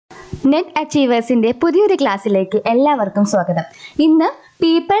Net അച്ചീവേഴ്സിന്റെ പുതിയൊരു ക്ലാസ്സിലേക്ക് എല്ലാവർക്കും സ്വാഗതം. ഇന്ന്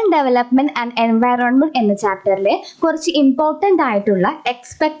പീപ്പിൾ ഡെവലപ്മെന്റ് ആൻഡ് എൻവയറോൺമെന്റ് എന്ന ചാപ്റ്ററിലെ കുറച്ച് ഇമ്പോർട്ടൻ്റ് ആയിട്ടുള്ള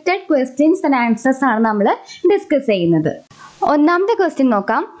എക്സ്പെക്റ്റഡ് ക്വസ്റ്റ്യൻസ് ആൻഡ് ആൻസേഴ്സ് ആണ് നമ്മൾ ഡിസ്കസ് ചെയ്യുന്നത്. ഒന്നാമത്തെ ക്വസ്റ്റ്യൻ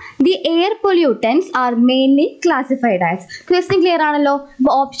നോക്കാം. The air pollutants R mainly classified as. Question clear ആണല്ലോ.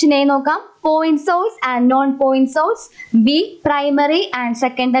 അപ്പോൾ ഓപ്ഷൻ എ നോക്കാം, point source and non-point source. B, primary and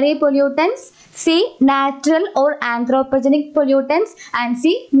secondary pollutants. C, natural or anthropogenic pollutants. And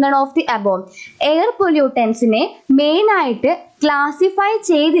C, none of the above. Air pollutants ne main ആയിട്ട് classify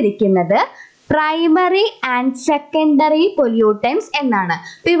ചെയ്തിരിക്കുന്നത് primary and secondary pollutants എന്നാണ്.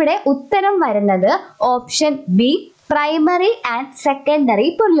 അപ്പോൾ ഇവിടെ ഉത്തരം വരുന്നത് option B, primary and secondary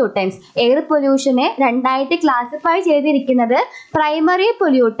pollutants. Air പൊല്യൂഷനെ രണ്ടായിട്ട് classify ചെയ്തിരിക്കുന്നത് primary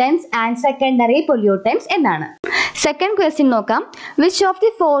pollutants and secondary pollutants എന്നാണ്. സെക്കൻഡ് ക്വസ്റ്റ്യൻ നോക്കാം. Which of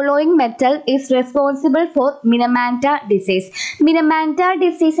the following metal is responsible for മിനമാൻറ്റ disease. മിനമാൻറ്റ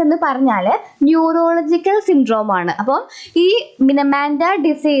disease എന്ന് പറഞ്ഞാൽ ന്യൂറോളജിക്കൽ സിൻഡ്രോം ആണ്. അപ്പോൾ ഈ മിനമാൻറ്റ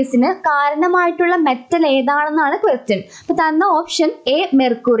ഡിസീസിന് കാരണമായിട്ടുള്ള മെറ്റൽ ഏതാണെന്നാണ് ക്വസ്റ്റ്യൻ. അപ്പോൾ തന്ന option A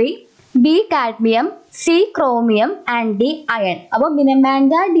mercury, B cadmium, C chromium and D iron. അപ്പോൾ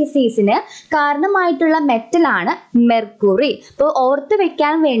മിനമാൻറ്റ ഡിസീസിന് കാരണമായിട്ടുള്ള മെറ്റലാണ് മെർക്കുറി. അപ്പോൾ ഓർത്ത്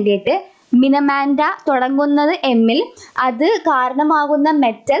വെക്കാൻ വേണ്ടിയിട്ട് മിനമാൻറ്റ തുടങ്ങുന്നത് എമ്മിൽ, അത് കാരണമാകുന്ന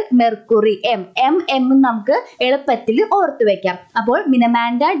മെറ്റൽ മെർക്കുറി, എം നമുക്ക് എളുപ്പത്തിൽ ഓർത്തു വെക്കാം. അപ്പോൾ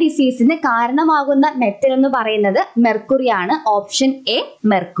മിനമാൻറ്റ ഡിസീസിന് കാരണമാകുന്ന മെറ്റൽ എന്ന് പറയുന്നത് മെർക്കുറിയാണ്. Option A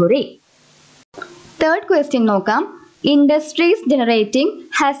mercury. Third question നോക്കാം. Industries generating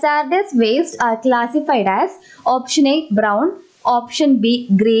hazardous waste are classified as option A brown, option B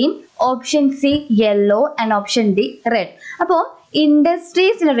green, option C yellow and option D red. അപ്പോൾ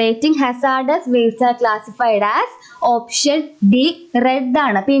industries generating hazardous waste are classified as option D red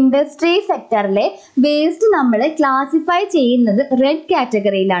ആണ്. അപ്പോൾ industry സെക്ടറിലെ waste നമ്മൾ classify ചെയ്യുന്നത് red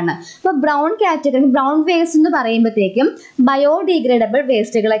കാറ്റഗറിയിലാണ്. അപ്പോൾ brown category, brown waste എന്ന് പറയുമ്പോഴത്തേക്കും biodegradable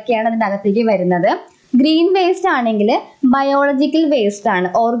വേസ്റ്റുകളൊക്കെയാണ് അതിനകത്തേക്ക് വരുന്നത്. ഗ്രീൻ വേസ്റ്റ് ആണെങ്കിൽ ബയോളജിക്കൽ വേസ്റ്റ് ആണ്,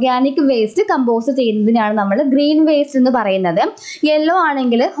 ഓർഗാനിക് വേസ്റ്റ് കമ്പോസ്റ്റ് ചെയ്യുന്നതിനാണ് നമ്മൾ ഗ്രീൻ വേസ്റ്റ് എന്ന് പറയുന്നത്. യെല്ലോ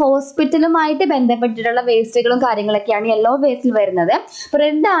ആണെങ്കിൽ ഹോസ്പിറ്റലുമായിട്ട് ബന്ധപ്പെട്ടിട്ടുള്ള വേസ്റ്റുകളും കാര്യങ്ങളൊക്കെയാണ് യെല്ലോ വേസ്റ്റിൽ വരുന്നത്.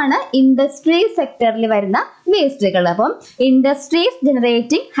 റെഡ് ആണ് ഇൻഡസ്ട്രി സെക്ടറിൽ വരുന്ന വേസ്റ്റുകൾ. അപ്പം industries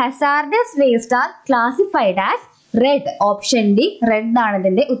generating hazardous waste R classified as red. Option D red ആണ്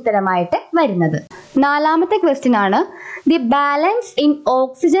ഇതിന്റെ ഉത്തരമായിട്ട് വരുന്നത്. നാലാമത്തെ ക്വസ്റ്റ്യൻ ആണ്. The balance in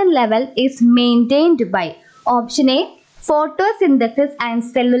oxygen level is maintained by. Option A photosynthesis and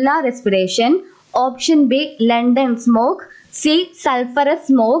cellular respiration, option B London smoke, C sulphurous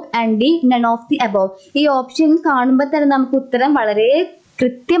smoke and D none of the above. ഈ option കാണുമ്പോൾ തന്നെ നമുക്ക് ഉത്തരം വളരെ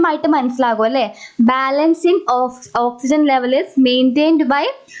കൃത്യമായിട്ട് മനസ്സിലാകും അല്ലേ. Balance in oxygen level is maintained by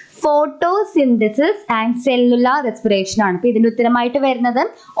photosynthesis and cellular respiration ആണ്. അപ്പോൾ ഇതിന്റെ ഉത്തരമായിട്ട് വരുന്നത്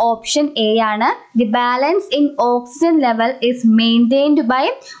ഓപ്ഷൻ എ ആണ്. The balance in oxygen level is maintained by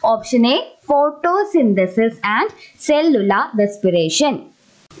option A photosynthesis and cellular respiration.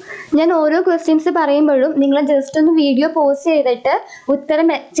 ഞാൻ ഓരോ ക്വസ്റ്റ്യൻസ് പറയുമ്പോഴും നിങ്ങൾ ജസ്റ്റ് ഒന്ന് വീഡിയോ പോസ് ചെയ്തിട്ട് ഉത്തരം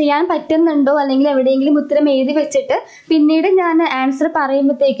ചെയ്യാൻ പറ്റുന്നുണ്ടോ അല്ലെങ്കിൽ എവിടെയെങ്കിലും ഉത്തരം എഴുതി വെച്ചിട്ട് പിന്നീട് ഞാൻ ആൻസർ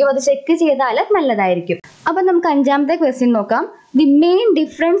പറയുമ്പോഴത്തേക്കും അത് ചെക്ക് ചെയ്താൽ നല്ലതായിരിക്കും. അപ്പം നമുക്ക് അഞ്ചാമത്തെ ക്വസ്റ്റ്യൻ നോക്കാം. The main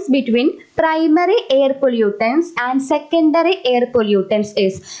difference between primary air pollutants and secondary air pollutants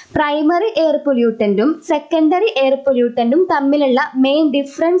is. Primary air pollutant-ഉം secondary air pollutant-ഉം തമ്മിലുള്ള മെയിൻ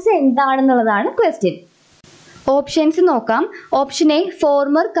ഡിഫറൻസ് എന്താണെന്നുള്ളതാണ് ക്വസ്റ്റ്യൻ. ഓപ്ഷൻസ് നോക്കാം. Option A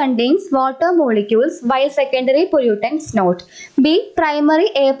former contains water molecules while secondary pollutants not. B primary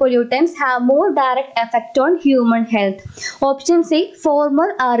air pollutants have more direct effect on human health. Option C former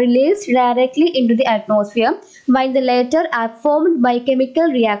R released directly in to the atmosphere while the latter are formed by chemical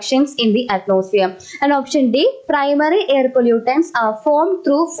reactions in the atmosphere. And option D, primary air pollutants are formed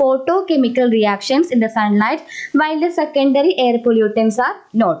through photochemical reactions in the sunlight while the secondary air pollutants are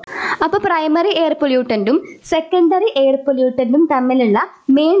not. അപ്പോൾ primary air പൊല്യൂട്ടൻറ്റും secondary air പൊല്യൂട്ടൻറ്റും തമ്മിലുള്ള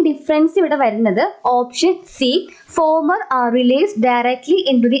main difference ഇവിടെ വരുന്നത് option C, former R released directly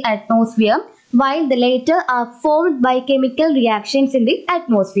in to the atmosphere while the latter are formed by chemical reactions in the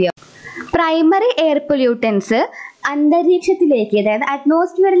atmosphere. Primary air pollutants അന്തരീക്ഷത്തിലേക്ക്, അതായത്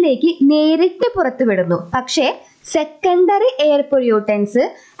അറ്റ്മോസ്ഫിയറിലേക്ക് നേരിട്ട് പുറത്തുവിടുന്നു. പക്ഷേ secondary air pollutants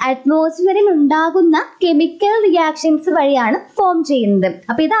അറ്റ്മോസ്ഫിയറിൽ ഉണ്ടാകുന്ന chemical reactions വഴിയാണ് form ചെയ്യുന്നത്.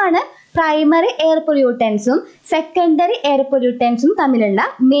 അപ്പോൾ ഇതാണ് പ്രൈമറി എയർ പൊല്യൂട്ടൻസും സെക്കൻഡറി എയർ പൊല്യൂട്ടൻസും തമ്മിലുള്ള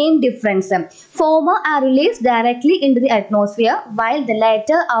main difference. Former R released directly in to the atmosphere while the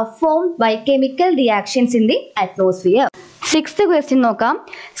later are formed by chemical reactions in the atmosphere. Sixth question നോക്കാം.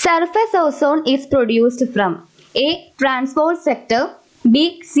 Surface ozone is produced from A transport sector, B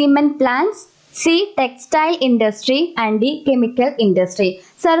cement plants, C. Textile industry and D. Chemical industry.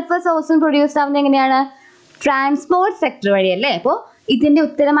 Surface ozone produce ആവുന്നത് എങ്ങനെയാണ്? Transport sector വഴിയല്ലേ. അപ്പോൾ ഇതിന്റെ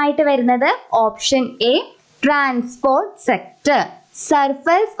ഉത്തരമായിട്ട് വരുന്നത് option A, transport sector.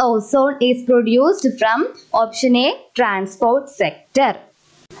 Surface ozone is produced from option A, transport sector.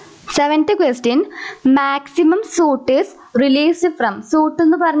 Seventh question, maximum soot is released from. Suit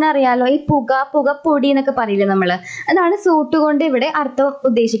എന്ന് പറഞ്ഞാൽ അറിയാലോ, ഈ പുകപ്പൊടി എന്നൊക്കെ പറയില്ലേ നമ്മൾ, അതാണ് സൂട്ട് കൊണ്ട് ഇവിടെ അർത്ഥം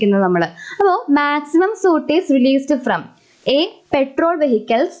ഉദ്ദേശിക്കുന്നത് നമ്മൾ. അപ്പോൾ maximum suit is released from A, petrol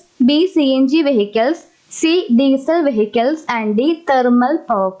vehicles, B, CNG vehicles, C, diesel vehicles and D, thermal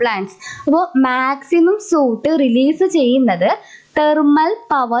power plants. അപ്പോൾ മാക്സിമം സൂട്ട് റിലീസ് ചെയ്യുന്നത് തെർമൽ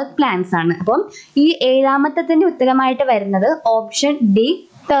പവർ പ്ലാന്റ്സ് ആണ്. അപ്പം ഈ ഏഴാമത്തതിന്റെ ഉത്തരമായിട്ട് വരുന്നത് option D,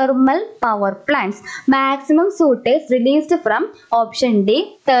 thermal power plants. Maximum soot is released from option D,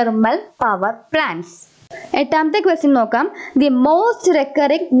 thermal power plants. എട്ടാമത്തെ question നോക്കാം. The most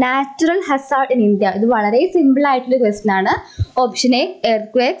recurring natural Hazard in India. ഇത് വളരെ സിമ്പിൾ ആയിട്ടുള്ള ക്വസ്റ്റ്യൻ ആണ്. Option A,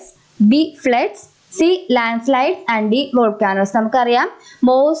 എർത്ത്ക്വേക്സ്, B, floods, C, land slides and D, volcanoes. നമുക്കറിയാം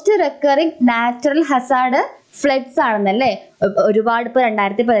most recurring natural Hazard floods ആണെന്നല്ലേ. ഒരുപാട് ഇപ്പോൾ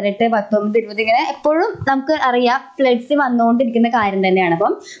 2018, 19, 20 ഇങ്ങനെ എപ്പോഴും നമുക്ക് അറിയാം ഫ്ലഡ്സ് വന്നുകൊണ്ടിരിക്കുന്ന കാര്യം തന്നെയാണ്.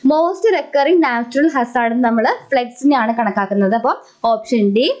 അപ്പം മോസ്റ്റ് റെക്കറിംഗ് നാച്ചുറൽ ഹസാർഡ് നമ്മൾ ഫ്ലഡ്സിനെയാണ് കണക്കാക്കുന്നത്. അപ്പം ഓപ്ഷൻ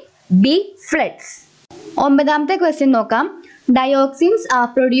ഡി, ബി, ഫ്ലഡ്സ്. ഒമ്പതാമത്തെ ക്വസ്റ്റ്യൻ നോക്കാം. ഡയോക്സിൻസ് are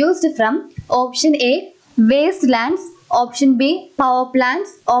produced from option A, വേസ്റ്റ്ലാൻഡ്സ്, option B, power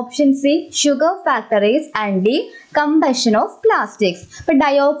plants, option C, sugar factories and D, combustion of plastics. ഇപ്പൊ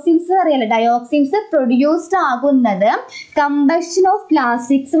ഡയോക്സിൻസ് അറിയാലോ, ഡയോക്സിൻസ് പ്രൊഡ്യൂസ്ഡ് ആകുന്നത് കമ്പഷൻ ഓഫ്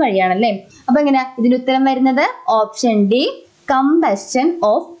പ്ലാസ്റ്റിക്സ് വഴിയാണല്ലേ. അപ്പൊ എങ്ങനെ ഇതിന്റെ ഉത്തരം വരുന്നത് option D, combustion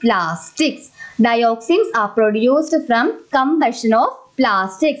of plastics. ഡയോക്സിൻസ് are produced from combustion of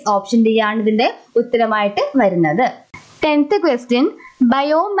plastics. Option D ആണ് ഇതിന്റെ ഉത്തരമായിട്ട് വരുന്നത്. 10th question,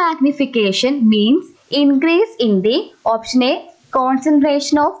 biomagnification means increase in the option A,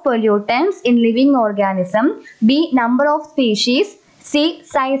 concentration of pollutants in living organism, B, number of species, C,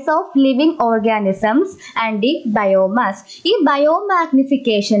 size of living organisms and D, biomass. ഈ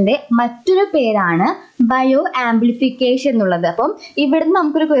ബയോമാഗ്നിഫിക്കേഷന്റെ മറ്റൊരു പേരാണ് bio amplification എന്നുള്ളത്. അപ്പം ഇവിടുന്ന്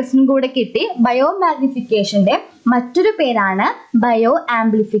നമുക്കൊരു ക്വസ്റ്റ്യൻ കൂടെ കിട്ടി. ബയോമാഗ്നിഫിക്കേഷന്റെ മറ്റൊരു പേരാണ് ബയോ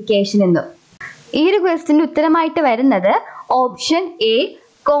ആംപ്ലിഫിക്കേഷൻ എന്നും. ഈ ഒരു ക്വസ്റ്റ്യന്റെ ഉത്തരമായിട്ട് വരുന്നത് option A,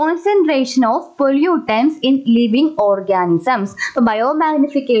 concentration of pollutants in living organisms. അപ്പോൾ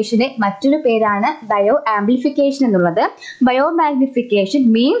ബയോമാഗ്നിഫിക്കേഷന്റെ മറ്റൊരു പേരാണ് ബയോ ആംപ്ലിഫിക്കേഷൻ എന്നുള്ളത്. ബയോമാഗ്നിഫിക്കേഷൻ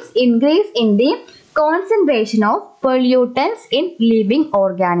means increase in the concentration of pollutants in living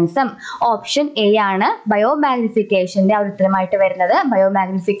organism. Option A ആണ് ബയോമാഗ്നിഫിക്കേഷന്റെ ആ ഉത്തരമായിട്ട് വരുന്നത്.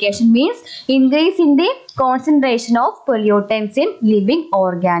 ബയോമാഗ്നിഫിക്കേഷൻ means increase in the concentration of pollutants in living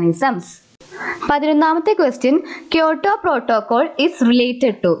organisms. 11th question, Kyoto Protocol is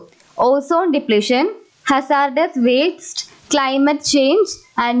related to ozone depletion, hazardous waste, climate change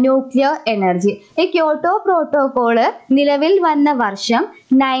and nuclear energy. ഈ Kyoto protocol നിലവിൽ വന്ന വർഷം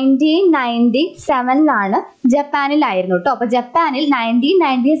 1997 ജപ്പാനിലായിരുന്നു കേട്ടോ. അപ്പൊ ജപ്പാനിൽ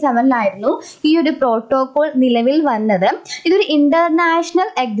 1997 ഈ ഒരു പ്രോട്ടോകോൾ നിലവിൽ വന്നത്. ഇതൊരു ഇന്റർനാഷണൽ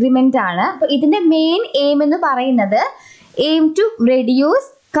അഗ്രിമെന്റ് ആണ്. അപ്പൊ ഇതിന്റെ മെയിൻ എയിം എന്ന് പറയുന്നത് aim to reduce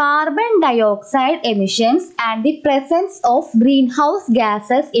carbon dioxide emissions and the presence of greenhouse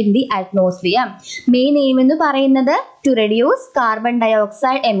gases in the atmosphere. Main aim എന്ന് പറയുന്നത് to reduce carbon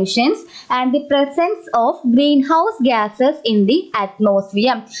dioxide emissions and the presence of greenhouse gases in the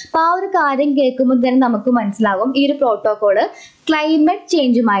atmosphere. അപ്പോൾ ആ ഒരു കാര്യം കേൾക്കുമ്പോൾ തന്നെ നമുക്ക് മനസ്സിലാകും ഈ ഒരു പ്രോട്ടോകോള് ക്ലൈമറ്റ്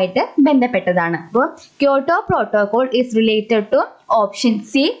ചേഞ്ചുമായിട്ട് ബന്ധപ്പെട്ടതാണ്. അപ്പോൾ Kyoto protocol is related to option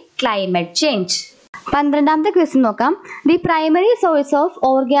C, climate change. 12th question നോക്കാം. The primary source of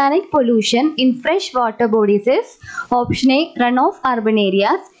organic pollution in fresh water bodies is option A, run off urban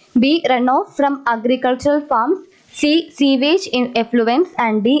areas, B, run off from agricultural farms, C, sewage effluents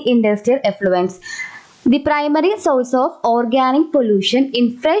and D, industrial effluents. The primary source of organic pollution in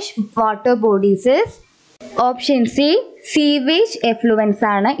fresh water bodies is option C, sewage effluents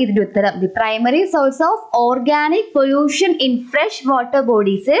ആണ് ഇതിന്റെ ഉത്തരം. The primary source of organic pollution in fresh water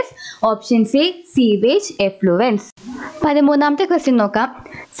bodies is option C, sewage effluents. 13th question നോക്കാം.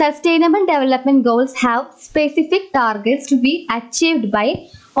 Sustainable development goals have specific targets to B achieved by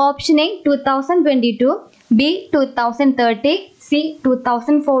option A, 2022, B, 2030, C,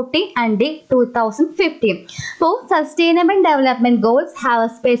 2040 and D, 2050. So, sustainable development goals have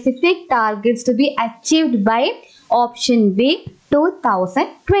specific targets to be achieved by option B,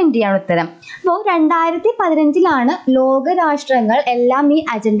 2020 ആണ് ഉത്തരം. അപ്പോൾ 2015 ലോകരാഷ്ട്രങ്ങൾ എല്ലാം ഈ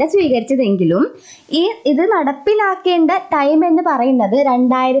agenda സ്വീകരിച്ചതെങ്കിലും ഇത് നടപ്പിലാക്കേണ്ട time എന്ന് പറയുന്നത്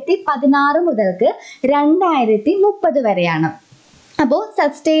 2016 മുതൽക്ക് 2030 വരെയാണ്. അപ്പോൾ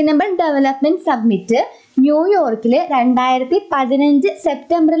സസ്റ്റൈനബിൾ ഡെവലപ്മെന്റ് സബ്മിറ്റ് ന്യൂയോർക്കിൽ 2015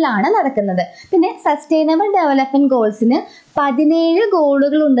 സെപ്റ്റംബറിലാണ് നടക്കുന്നത്. പിന്നെ സസ്റ്റൈനബിൾ ഡെവലപ്മെന്റ് ഗോൾസിന് 17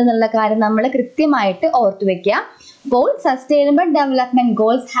 ഗോളുകൾ ഉണ്ടെന്നുള്ള കാര്യം നമ്മൾ കൃത്യമായിട്ട് ഓർത്തു വെക്കുക. അപ്പോൾ sustainable development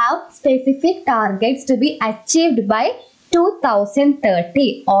goals have specific targets to B achieved by 2030.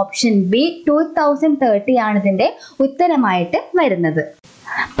 Option B 2030 ആണ് ഇതിന്റെ ഉത്തരമായിട്ട് വരുന്നത്.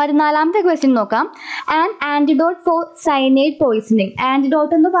 14ാമത്തെ ക്വസ്റ്റ്യൻ നോക്കാം. An antidote four cyanide poisoning.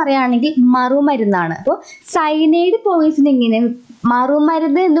 Antidote എന്ന് പറയുകയാണെങ്കിൽ മറുമരുന്നാണ്. അപ്പോൾ സൈനൈഡ് പോയിസണിങ്ങിന്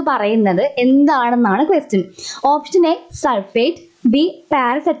മറുമരുന്ന് എന്ന് പറയുന്നത് എന്താണെന്നാണ് question. Option A sulphate, B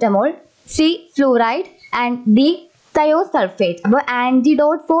paracetamol, C fluoride and D thiosulphate. അപ്പോൾ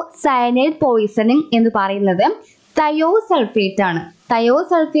ആന്റിഡോട്ട് ഫോർ സൈനൈഡ് പോയിസണിങ് എന്ന് പറയുന്നത് തയോസൾഫേറ്റ് ആണ്.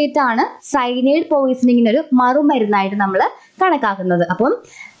 തയോസൾഫേറ്റ് ആണ് സൈനൈഡ് പോയിസണിങ്ങിന് ഒരു മറുമരുന്നായിട്ട് നമ്മൾ കണക്കാക്കുന്നത്. അപ്പം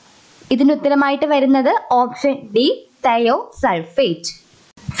ഇതിന് ഉത്തരമായിട്ട് വരുന്നത് option D thiosulphate.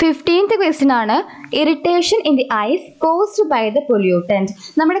 15th question ആണ്. Irritation in the ice caused by the pollutant.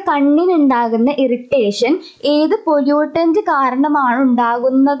 നമ്മുടെ കണ്ണിനുണ്ടാകുന്ന ഇറിറ്റേഷൻ ഏത് പൊല്യൂട്ടന്റ് കാരണമാണ്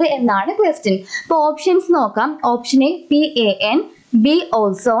ഉണ്ടാകുന്നത് എന്നാണ് ക്വസ്റ്റ്യൻ. അപ്പോൾ ഓപ്ഷൻസ് നോക്കാം. Option A PAN, B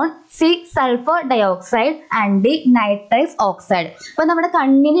ozone, C sulphur dioxide and D nitrous oxide. അപ്പോൾ നമ്മുടെ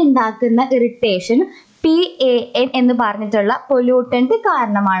കണ്ണിന് ഉണ്ടാക്കുന്ന ഇറിറ്റേഷൻ PAN എന്ന് പറഞ്ഞിട്ടുള്ള പൊല്യൂട്ടന്റ്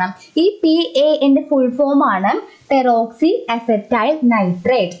കാരണമാണ്. ഈ PAN ഫുൾ ഫോം ആണ് peroxy acetyl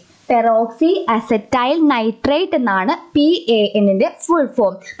nitrate. Peroxy acetyl nitrate എന്നാണ് PAN ഫുൾ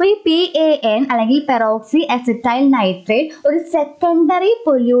ഫോം. അപ്പോൾ ഈ PAN അല്ലെങ്കിൽ പെറോക്സി അസെറ്റൈൽ നൈട്രേറ്റ് ഒരു സെക്കൻഡറി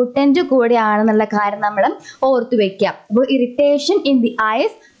പൊല്യൂട്ടന്റ് കൂടിയാണെന്നുള്ള കാര്യം നമ്മൾ ഓർത്തു വെക്കുക. അപ്പോൾ irritation in the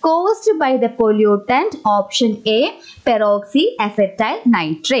ice caused by the pollutant, option A peroxy acetyl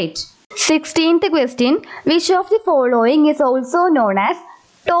nitrate. 16th question. Which of the following is also known as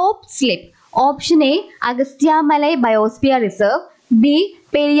top slip? Option A Agastyamalai Biosphere Reserve, B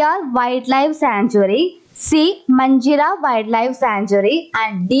Periyar Wildlife Sanctuary, C Manjira Wildlife Sanctuary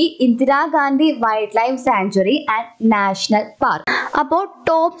and D Indira Gandhi Wildlife Sanctuary and National Park. അപ്പോൾ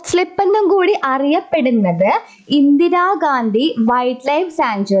top slip എന്നും കൂടി അറിയപ്പെടുന്നത് Indira Gandhi wild life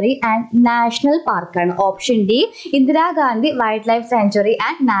sanctuary and national പാർക്കാണ്. Option D Indira Gandhi wild life sanctuary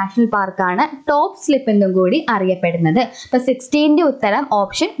and national പാർക്കാണ് top slip എന്നും കൂടി അറിയപ്പെടുന്നത്. അപ്പോൾ 16ന്റെ ഉത്തരം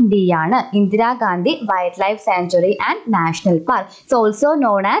ഓപ്ഷൻ ഡി ആണ്. Indira Gandhi wild life sanctuary and national park. It's also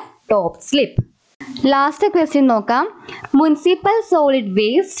known as top slip. Last question നോക്കാം. Municipal solid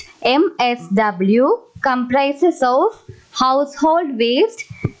waste MSW comprises of household waste,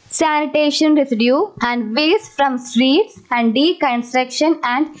 sanitation residue and waste from streets and deconstruction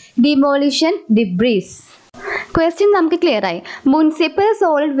and demolition debris. Question നമുക്ക് clear ആയി. Municipal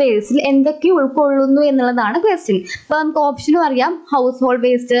solid വേസ്റ്റിൽ എന്തൊക്കെ ഉൾക്കൊള്ളുന്നു എന്നുള്ളതാണ് question. അപ്പോൾ നമുക്ക് ഓപ്ഷനും അറിയാം. ഹൗസ് ഹോൾഡ്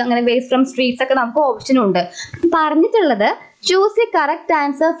വേസ്റ്റ്, അങ്ങനെ വേസ്റ്റ് ഫ്രം സ്ട്രീറ്റ്സ് ഒക്കെ നമുക്ക് ഓപ്ഷനുണ്ട്. പറഞ്ഞിട്ടുള്ളത് choose the correct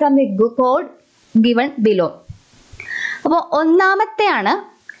answer from the code given below. അപ്പോൾ ഒന്നാമത്തെയാണ്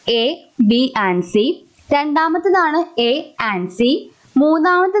A, B and C. രണ്ടാമത്തേതാണ് A and C.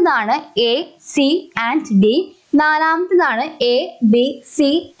 മൂന്നാമത്തേതാണ് A, C and D. നാലാമത്തേതാണ് A, B, C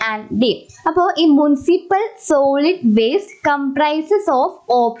and D. അപ്പോൾ ഈ municipal solid waste comprises of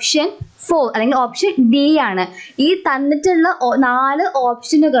option 4 അല്ലെങ്കിൽ option D ആണ്. ഈ തന്നിട്ടുള്ള 4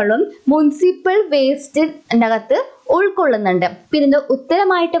 ഓപ്ഷനുകളും municipal വേസ്റ്റിൻ്റെ അകത്ത് ഉൾക്കൊള്ളുന്നുണ്ട്. പിന്നെ ഇതിൻ്റെ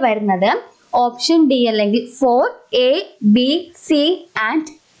ഉത്തരമായിട്ട് വരുന്നത് ഓപ്ഷൻ ഡി അല്ലെങ്കിൽ 4A, B, C and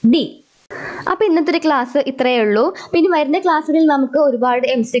D. അപ്പോൾ ഇന്നത്തെ ഒരു ക്ലാസ് ഇത്രയേ ഉള്ളൂ. പിന്നെ വരുന്ന ക്ലാസ്സുകളിൽ നമുക്ക് ഒരുപാട്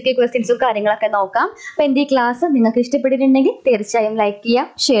MCQ ക്വസ്റ്റ്യൻസും കാര്യങ്ങളൊക്കെ നോക്കാം. അപ്പോൾ എൻ്റെ ഈ ക്ലാസ് നിങ്ങൾക്ക് ഇഷ്ടപ്പെട്ടിട്ടുണ്ടെങ്കിൽ തീർച്ചയായും ലൈക്ക്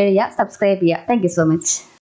ചെയ്യുക, ഷെയർ ചെയ്യുക, സബ്സ്ക്രൈബ് ചെയ്യുക. Thank you so much.